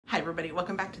Hi everybody,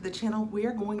 welcome back to the channel. We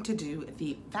are going to do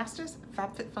the fastest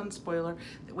FabFitFun spoiler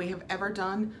that we have ever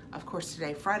done. Of course,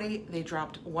 today, Friday, they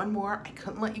dropped one more. I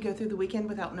couldn't let you go through the weekend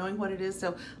without knowing what it is,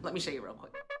 so let me show you real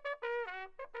quick.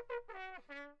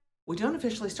 We don't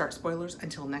officially start spoilers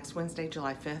until next Wednesday,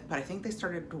 July 5th, but I think they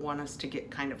started to want us to get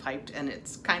kind of hyped, and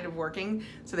it's kind of working.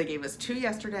 So they gave us 2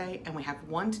 yesterday, and we have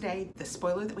 1 today. The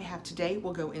spoiler that we have today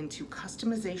will go into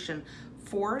customization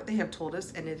for, they have told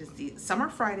us, and it is the Summer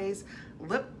Fridays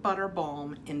Lip Butter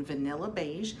Balm in Vanilla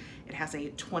Beige. It has a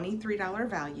 $23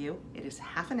 value. It is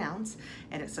 ½ an ounce,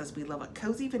 and it says we love a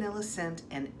cozy vanilla scent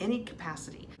in any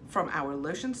capacity. From our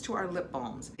lotions to our lip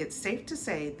balms, it's safe to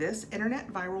say this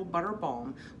internet viral butter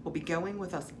balm will be going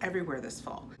with us everywhere this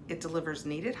fall. It delivers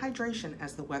needed hydration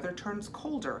as the weather turns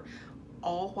colder,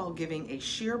 all while giving a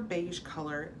sheer beige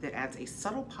color that adds a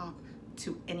subtle pop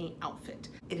to any outfit.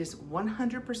 It is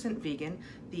 100% vegan.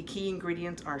 The key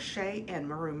ingredients are shea and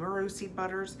muru seed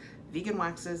butters, vegan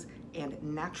waxes, and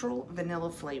natural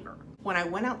vanilla flavor. When I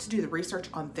went out to do the research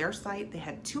on their site, they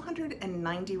had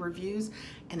 290 reviews,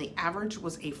 and the average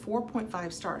was a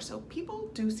 4.5 stars. So people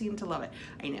do seem to love it.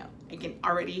 I know, I can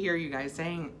already hear you guys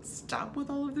saying, stop with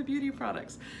all of the beauty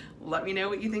products. Let me know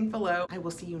what you think below. I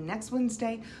will see you next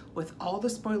Wednesday with all the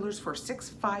spoilers for 6,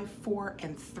 5, 4,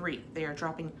 and 3. They are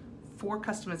dropping 4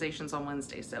 customizations on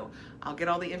Wednesday, so I'll get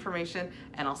all the information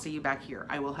and I'll see you back here.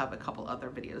 I will have a couple other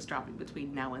videos dropping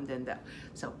between now and then though.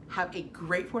 So have a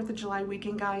great 4th of July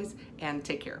weekend, guys, and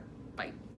take care. Bye.